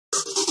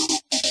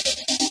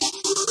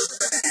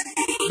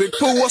Big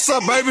Pooh, what's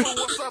up, baby?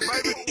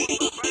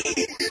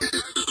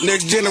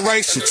 Next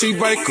generation,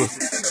 T-Baker,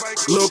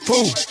 Lil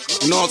Pooh,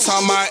 you know what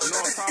I'm talking about?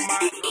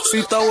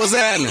 C-Tho was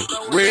happening,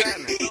 Rick,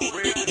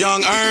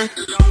 Young Earn.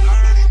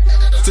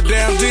 It's a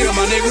damn deal,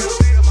 my nigga.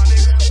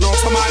 You know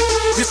what I'm talking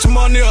about? Get your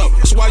money up,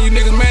 that's why you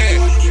niggas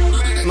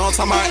mad. You know what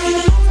I'm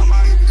talking about?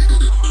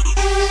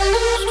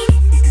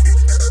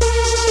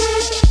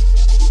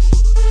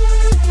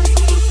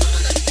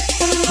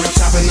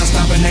 I'm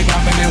stopping, they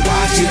popping and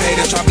watch you.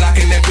 Haters try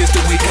blocking that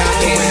pistol, we got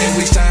it. When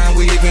we shine,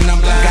 we leaving them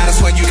blind. Gotta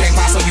swear you can't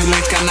pass, so you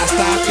links cannot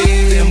stop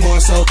it. Them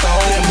boys so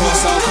cold, them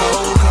boys so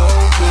cold, cold.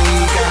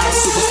 We got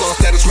superstar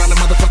status round the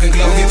motherfucking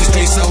globe. Hit the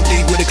street so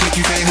deep with a click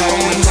you can't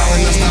hold. I'm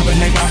stopping,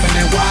 they popping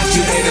and watch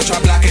you. Haters try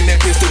blocking that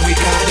pistol, we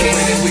got it.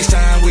 When we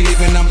shine, we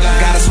leaving them blind.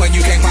 Gotta swear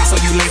you can't pass,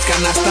 so you links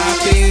cannot stop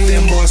it.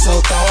 Them boys so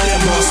cold,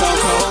 them boys so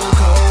cold,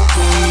 cold.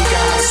 We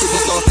got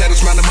superstar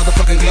status round the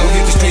motherfucking globe.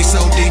 Hit the street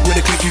so deep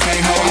with a click you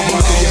can't hold.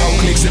 I'm through your whole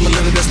clique,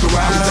 similar to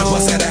Desperado. That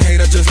bust at a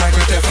hater just like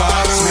Grand Theft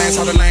Auto. Smash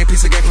all the lame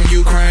piece of game from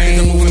Ukraine.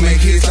 The movie make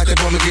hits like they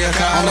born to get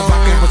caught. On the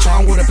vodka and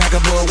Patron with a pack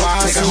of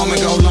Budweiser. Take it home and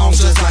go long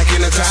just like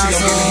in a time.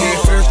 She gon' get it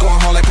here first, going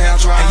hard like Pal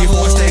Drive. And your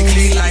voice stay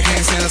clean like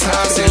hand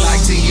sanitizer. Say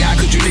like T.I.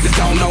 cause you niggas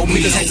don't know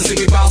me. Just hate to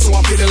see me ball, so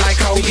I'm feeling like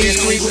Kobe. Get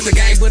street with the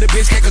game, but a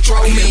bitch can't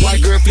control me.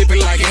 White girl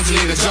flipping like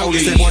Angelina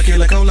Jolie. That boy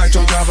killer cold like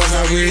truck drivers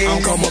are red.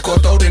 I'm Como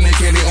Corto, then they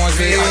candy orange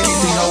red. I keep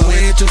the whole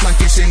head just like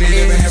fish in it.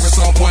 Living Harris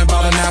on point,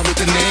 ballin' out with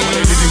the net.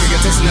 This nigga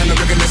testing and the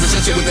record never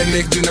shut you with that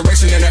next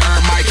generation and it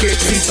earn my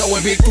kitchen. So a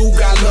big fool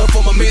got love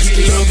for my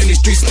misfit. In the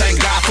streets, thank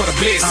God for the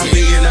blessing. I'm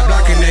being that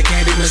block in that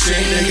candy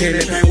machine. That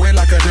candy paint wet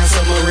like a damn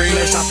submarine.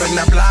 Let's stop in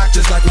that block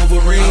just like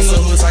Wolverine. I'm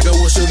so hood, I go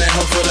shoot that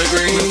hoe for the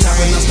green. I'm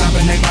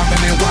stopping, they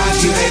popping and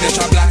watch you. Haters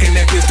try blocking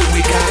that pistol,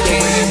 we got it.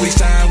 When we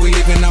shine, we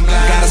leaving them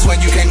blind. Gotta swear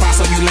you can't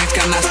pass, so you links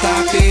cannot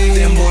stop it.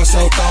 Them boys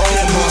so cold,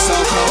 them boys so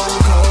cold,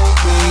 cold.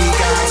 We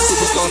got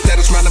superstar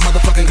status round the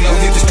motherfucking globe.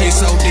 Hit the street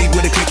so deep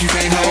with a click you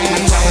can't hold.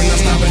 I'm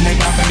stopping, they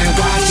popping and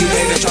watch you.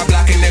 Haters try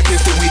blocking that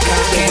pistol, we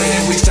got it.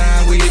 When we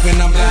shine, we leaving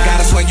them blind.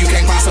 Gotta swear you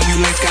can't pass, so you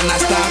links cannot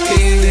stop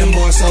it. Them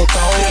boys so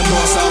cold, them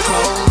boys so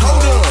cold.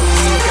 Hold up.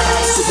 We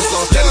got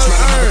superstar status round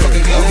the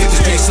motherfucking globe. Hit the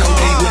street so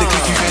deep with a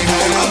click you can't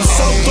hold. I'm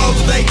so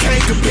close they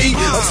can't compete.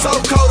 I'm so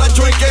cold I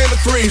drink and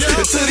freeze.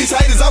 And to these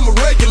haters I'm a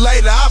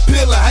regulator. I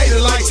peel a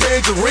hater like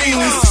tangerine.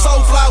 So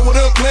fly with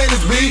them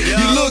planets be.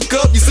 You look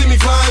up, you see me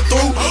flying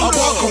through. I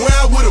walk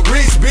around with a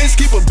rich bitch,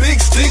 keep a big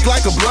stick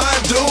like a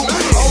blind dude.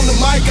 On the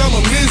mic I'm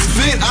a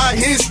misfit. I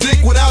hit stick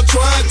without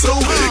trying to.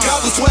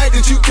 Got the swag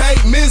that you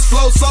can't miss.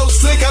 Flow so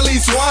sick I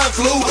leave swine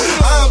flu.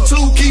 I'm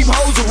too, keep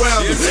hoes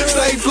around me.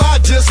 Stay fly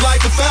just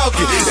like a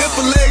falcon. If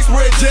a leg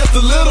spread just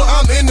a little,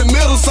 I'm in the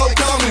middle, so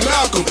call me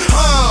Malcolm.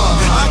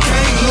 I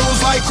can't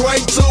lose like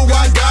Quake 2,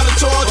 I gotta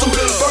charge them.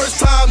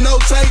 First time, no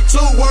take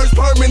two, words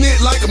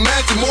permanent like a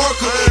magic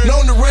marker.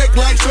 Known to wreck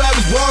like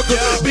Travis Barker,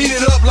 beat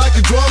it up like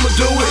a drummer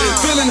do it.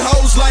 Feeling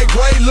hoes like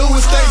Ray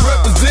Lewis, stay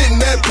representing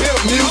that pimp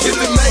music. If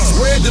it makes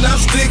bread, then I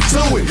stick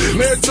to it.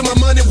 Married to my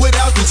money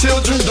without the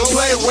children. Don't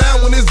play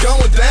around when it's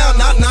going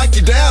down, I knock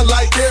you down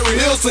like Carrie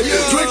Hilson.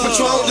 Drink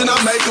Patron, then I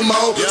make them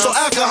on. So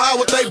alcohol,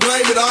 what they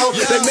blame it on.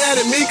 They mad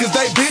at me cause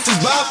they bitches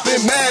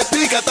bopping, mad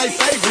P got they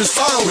favorite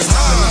songs.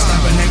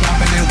 Stopping, they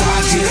popping and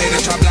watch you.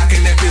 Haters try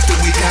blocking that pistol,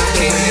 we got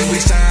it. When we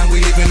shine, we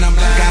leaving them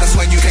blind. Gotta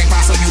swear you can't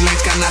pass, so you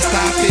links cannot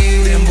stop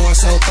it. Them boys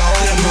so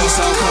cold, them boys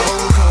so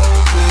cold, cold.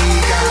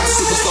 We got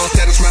superstar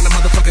status round the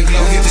motherfucking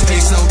globe. Hit the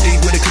street so deep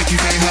with a click you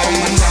can't hold.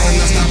 I'm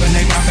stopping,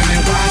 they popping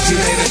and watch you.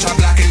 Haters try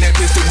blocking that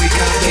pistol, we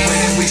got it.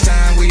 When we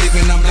shine, we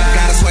leaving them blind.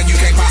 Gotta swear you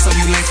can't pass, so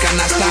you links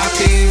cannot stop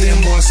it. Them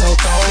boys so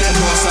cold, them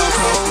boys so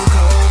cold,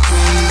 cold.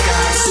 We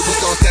got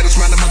superstar status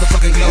round the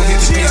motherfucking globe. Hit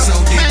the street so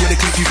deep with a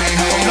click you can't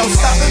hold. No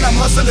stopping, I'm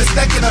hustling,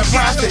 stacking a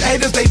profit.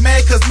 Haters, they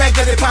mad cause mad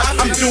got it pop.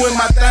 I'm doing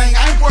my thing,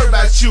 I ain't worried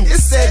about you.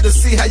 It's sad to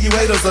see how you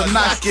haters are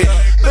knocking,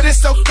 but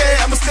it's okay,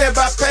 I'ma stay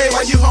by pay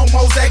while you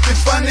homos acting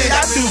funny.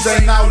 Y'all dudes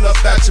ain't all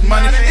about your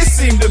money. It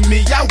seemed to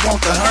me y'all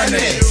want the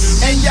honey,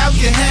 and y'all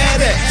can have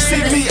that.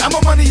 See me, I'm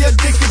a money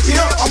addicted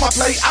pimp. On my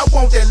plate, I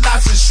want that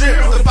lobster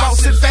shrimp. The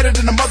boss sit fatter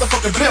than a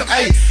motherfucking blimp.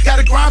 Hey,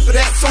 gotta grind for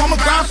that, so I'ma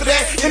grind for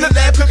that. In the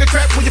lab, cooking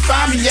crap where you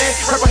find me at.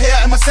 Purple hair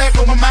in my sack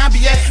where my mind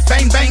be at.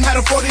 Bang bang, how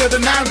the 40 or the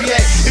 9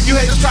 react. If you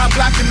haters try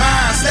blocking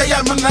mine, stay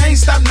out my lane,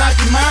 stop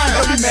knocking mine.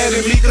 Don't be mad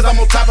at me cause I'm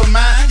on top of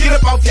mine. Get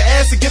up off your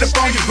ass and get up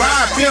on your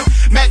grind, pimp.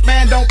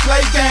 Makman don't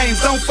play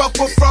games, don't fuck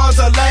with frauds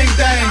or lame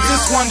dames.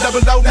 This one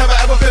double O, never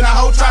ever been a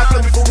hoe. Try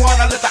flip me for one,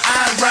 I let the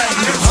iron rain.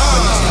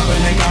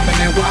 Stopping, they popping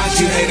and watch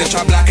you. Haters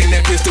try blocking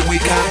that pistol, we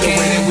got it.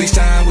 When we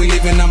shine, we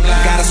leaving them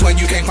blind. Gotta swear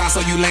you can't pass,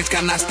 so you links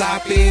cannot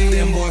stop it.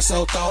 Them boys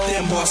so cold,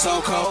 them boys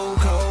so cold,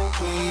 cold.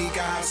 We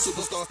got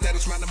superstar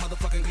status round the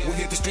motherfucking globe. We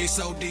hit the street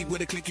so deep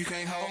with a click you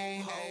can't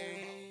hold.